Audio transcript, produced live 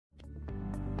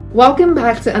Welcome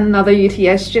back to another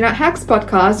UTS Student Hacks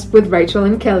podcast with Rachel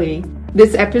and Kelly.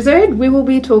 This episode, we will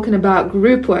be talking about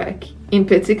group work, in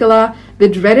particular, the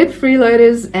dreaded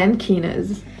freeloaders and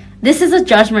keeners. This is a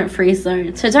judgment-free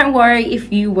zone, so don't worry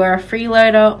if you were a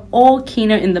freeloader or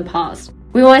keener in the past.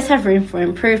 We always have room for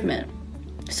improvement.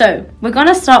 So, we're going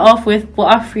to start off with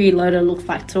what a freeloader looks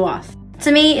like to us.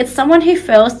 To me, it's someone who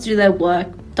fails to do their work,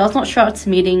 does not show up to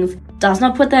meetings, does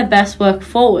not put their best work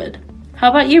forward.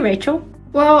 How about you, Rachel?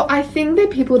 Well, I think they're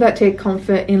people that take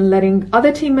comfort in letting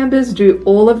other team members do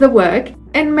all of the work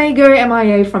and may go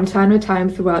MIA from time to time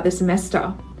throughout the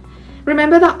semester.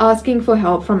 Remember that asking for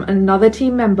help from another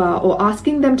team member or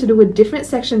asking them to do a different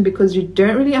section because you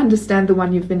don't really understand the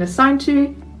one you've been assigned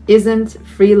to isn't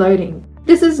freeloading.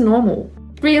 This is normal.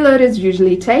 Freeloaders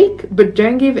usually take, but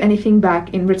don't give anything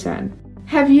back in return.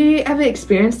 Have you ever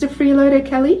experienced a freeloader,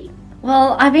 Kelly?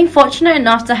 Well, I've been fortunate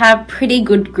enough to have pretty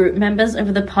good group members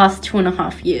over the past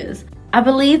 2.5 years. I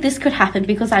believe this could happen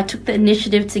because I took the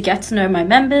initiative to get to know my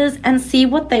members and see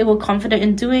what they were confident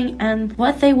in doing and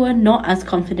what they were not as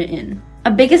confident in.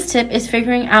 A biggest tip is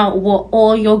figuring out what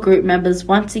all your group members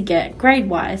want to get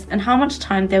grade-wise and how much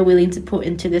time they're willing to put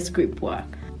into this group work.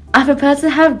 I prefer to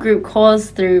have group calls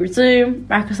through Zoom,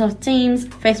 Microsoft Teams,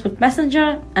 Facebook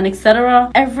Messenger, and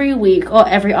etc. every week or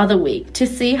every other week to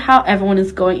see how everyone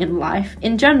is going in life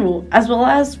in general, as well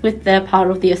as with their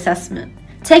part of the assessment.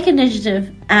 Take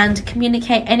initiative and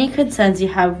communicate any concerns you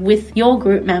have with your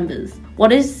group members.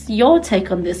 What is your take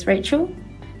on this, Rachel?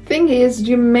 Thing is,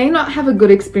 you may not have a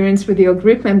good experience with your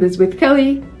group members with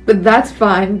Kelly, but that's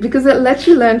fine because it lets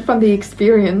you learn from the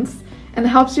experience and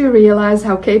helps you realize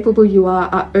how capable you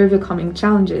are at overcoming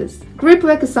challenges. Group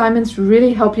work assignments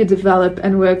really help you develop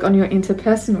and work on your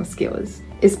interpersonal skills,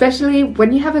 especially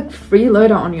when you have a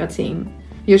freeloader on your team.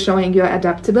 You're showing your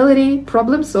adaptability,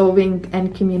 problem solving,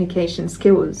 and communication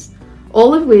skills,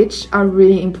 all of which are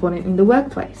really important in the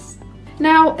workplace.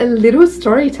 Now, a little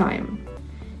story time.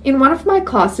 In one of my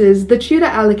classes, the tutor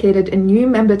allocated a new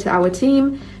member to our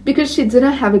team because she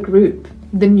didn't have a group.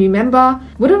 The new member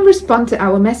wouldn't respond to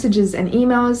our messages and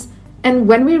emails, and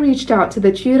when we reached out to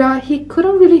the tutor, he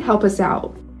couldn't really help us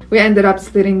out. We ended up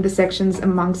splitting the sections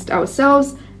amongst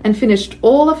ourselves and finished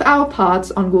all of our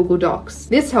parts on Google Docs.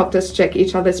 This helped us check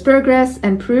each other's progress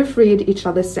and proofread each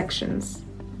other's sections.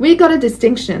 We got a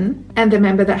distinction, and the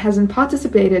member that hasn't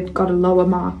participated got a lower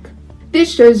mark.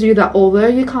 This shows you that although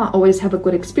you can't always have a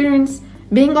good experience,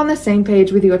 being on the same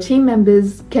page with your team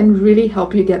members can really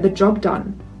help you get the job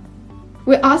done.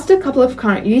 We asked a couple of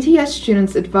current UTS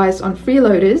students advice on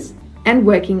freeloaders and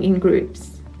working in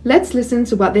groups. Let's listen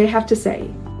to what they have to say.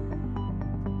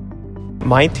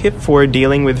 My tip for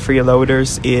dealing with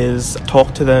freeloaders is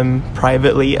talk to them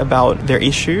privately about their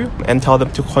issue and tell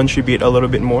them to contribute a little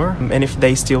bit more. And if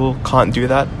they still can't do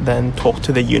that, then talk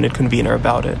to the unit convener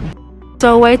about it.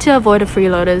 So a way to avoid the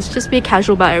freeloaders, just be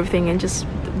casual about everything and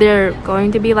they're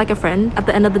going to be like a friend at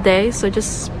the end of the day. So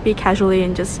just be casually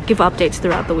and just give updates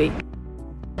throughout the week.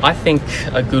 I think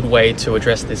a good way to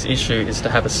address this issue is to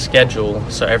have a schedule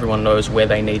so everyone knows where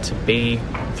they need to be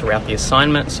throughout the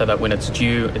assignment so that when it's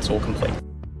due, it's all complete.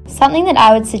 Something that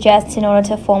I would suggest in order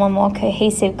to form a more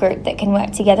cohesive group that can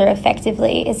work together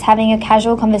effectively is having a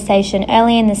casual conversation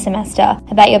early in the semester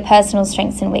about your personal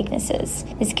strengths and weaknesses.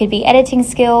 This could be editing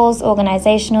skills,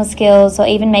 organisational skills, or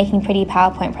even making pretty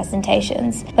PowerPoint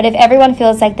presentations. But if everyone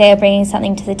feels like they are bringing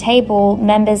something to the table,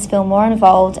 members feel more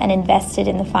involved and invested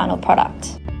in the final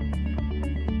product.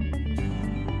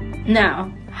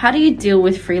 Now, how do you deal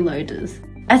with freeloaders?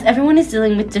 As everyone is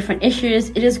dealing with different issues,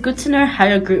 it is good to know how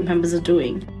your group members are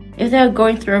doing. If they are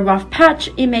going through a rough patch,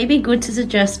 it may be good to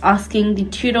suggest asking the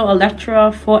tutor or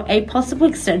lecturer for a possible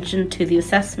extension to the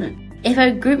assessment. If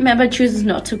a group member chooses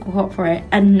not to cooperate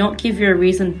and not give you a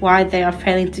reason why they are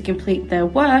failing to complete their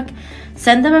work,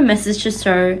 send them a message to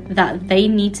show that they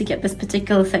need to get this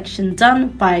particular section done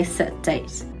by a set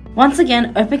date. Once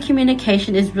again, open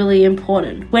communication is really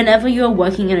important whenever you are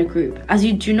working in a group, as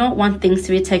you do not want things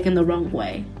to be taken the wrong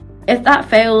way. If that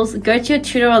fails, go to your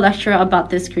tutor or lecturer about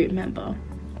this group member.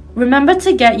 Remember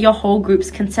to get your whole group's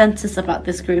consensus about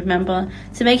this group member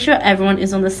to make sure everyone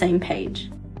is on the same page.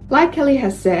 Like Kelly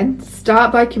has said,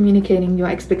 start by communicating your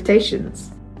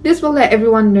expectations. This will let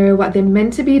everyone know what they're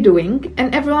meant to be doing,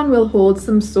 and everyone will hold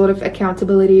some sort of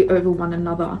accountability over one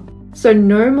another. So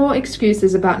no more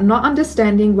excuses about not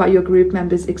understanding what your group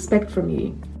members expect from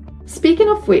you. Speaking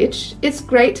of which, it's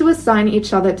great to assign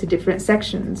each other to different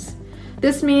sections.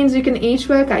 This means you can each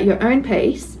work at your own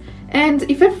pace, and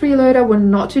if a freeloader were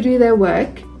not to do their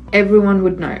work, everyone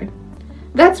would know.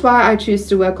 That's why I choose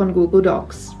to work on Google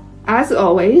Docs. As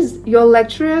always, your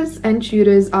lecturers and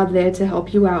tutors are there to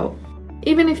help you out.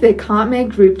 Even if they can't make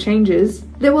group changes,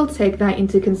 they will take that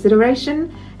into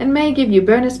consideration and may give you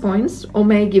bonus points or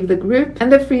may give the group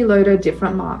and the freeloader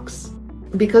different marks.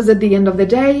 Because at the end of the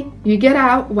day, you get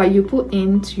out what you put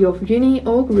into your uni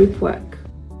or group work.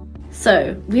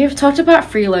 So, we have talked about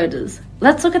freeloaders.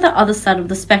 Let's look at the other side of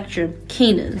the spectrum,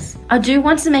 keeners. I do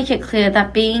want to make it clear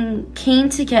that being keen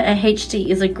to get a HD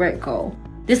is a great goal.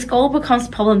 This goal becomes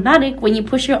problematic when you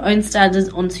push your own standards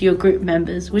onto your group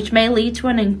members, which may lead to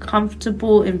an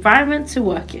uncomfortable environment to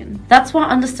work in. That's why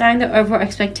understanding the overall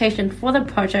expectation for the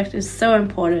project is so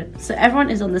important, so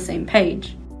everyone is on the same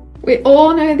page. We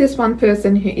all know this one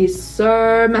person who is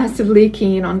so massively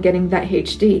keen on getting that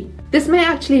HD. This may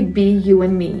actually be you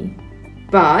and me.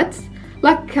 But,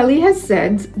 like Kelly has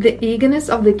said, the eagerness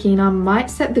of the keener might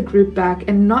set the group back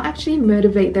and not actually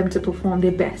motivate them to perform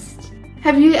their best.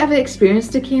 Have you ever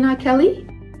experienced a keener, Kelly?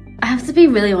 I have to be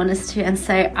really honest here and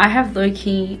say I have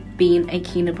low-key been a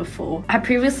keener before. I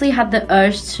previously had the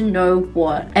urge to know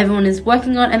what everyone is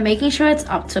working on and making sure it's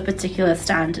up to a particular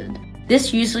standard.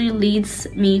 This usually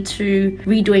leads me to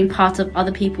redoing parts of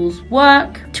other people's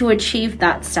work to achieve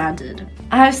that standard.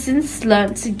 I have since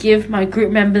learned to give my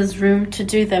group members room to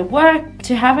do their work,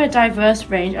 to have a diverse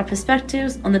range of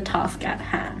perspectives on the task at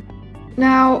hand.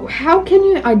 Now, how can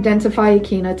you identify a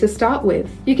keener to start with?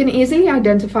 You can easily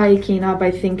identify a keener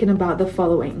by thinking about the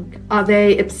following. Are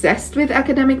they obsessed with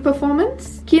academic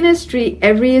performance? Keeners treat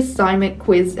every assignment,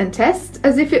 quiz and test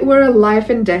as if it were a life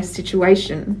and death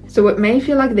situation. So it may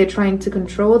feel like they're trying to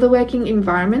control the working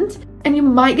environment, and you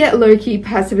might get low-key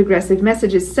passive-aggressive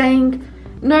messages saying,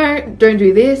 "No, don't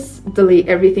do this, delete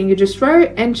everything you just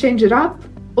wrote and change it up,"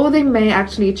 or they may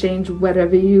actually change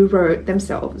whatever you wrote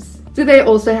themselves. Do they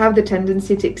also have the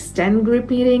tendency to extend group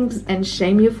meetings and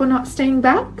shame you for not staying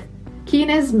back?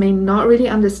 Keeners may not really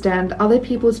understand other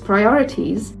people's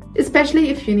priorities, especially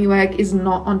if uni work is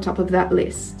not on top of that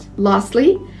list.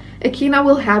 Lastly, a keener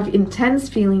will have intense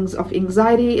feelings of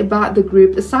anxiety about the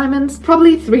group assignments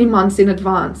probably 3 months in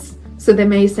advance, so they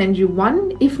may send you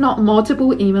one, if not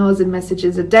multiple emails and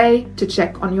messages a day to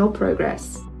check on your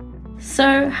progress.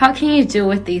 So, how can you deal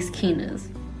with these keeners?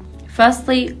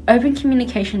 Firstly, open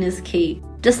communication is key.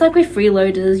 Just like with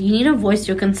freeloaders, you need to voice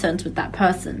your concerns with that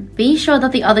person. Be sure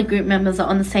that the other group members are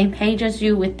on the same page as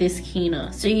you with this keener,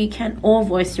 so you can all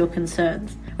voice your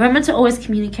concerns. Remember to always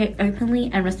communicate openly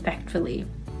and respectfully.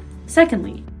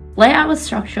 Secondly, lay out a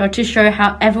structure to show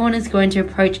how everyone is going to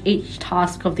approach each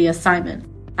task of the assignment,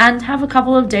 and have a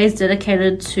couple of days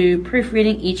dedicated to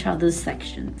proofreading each other's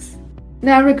sections.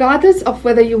 Now, regardless of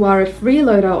whether you are a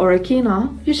freeloader or a keener,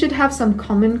 you should have some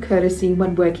common courtesy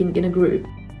when working in a group.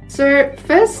 So,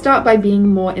 first start by being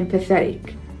more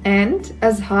empathetic, and,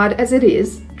 as hard as it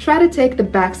is, try to take the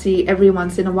backseat every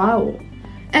once in a while,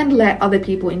 and let other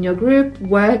people in your group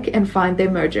work and find their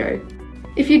mojo.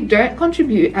 If you don't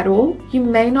contribute at all, you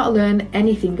may not learn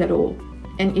anything at all.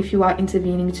 And if you are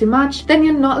intervening too much, then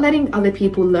you're not letting other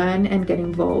people learn and get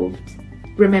involved.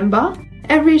 Remember,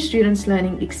 every student's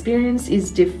learning experience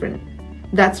is different.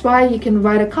 That's why you can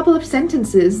write a couple of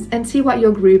sentences and see what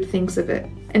your group thinks of it.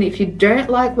 And if you don't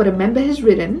like what a member has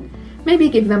written, maybe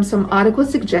give them some article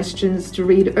suggestions to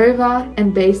read over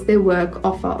and base their work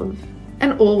off of.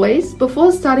 And always,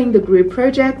 before starting the group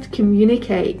project,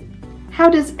 communicate. How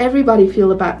does everybody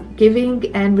feel about giving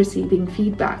and receiving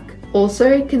feedback?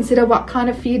 Also, consider what kind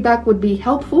of feedback would be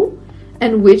helpful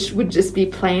and which would just be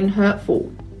plain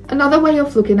hurtful. Another way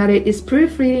of looking at it is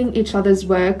proofreading each other's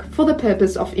work for the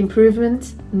purpose of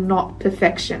improvement, not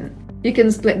perfection. You can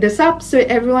split this up so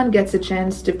everyone gets a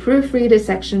chance to proofread a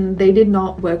section they did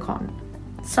not work on.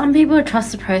 Some people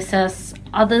trust the process,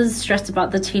 others stress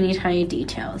about the teeny tiny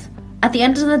details. At the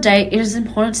end of the day, it is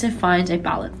important to find a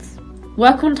balance.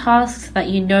 Work on tasks that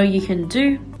you know you can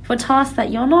do. For tasks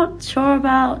that you're not sure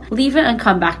about, leave it and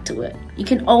come back to it. You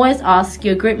can always ask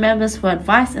your group members for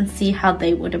advice and see how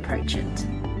they would approach it.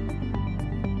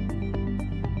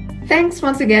 Thanks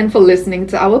once again for listening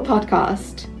to our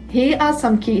podcast. Here are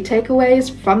some key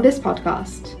takeaways from this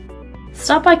podcast.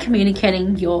 Start by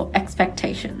communicating your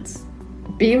expectations.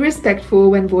 Be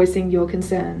respectful when voicing your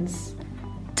concerns.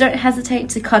 Don't hesitate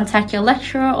to contact your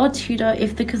lecturer or tutor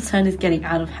if the concern is getting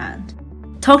out of hand.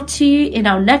 Talk to you in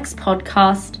our next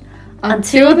podcast.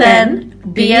 Until then,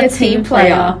 be a team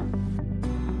player.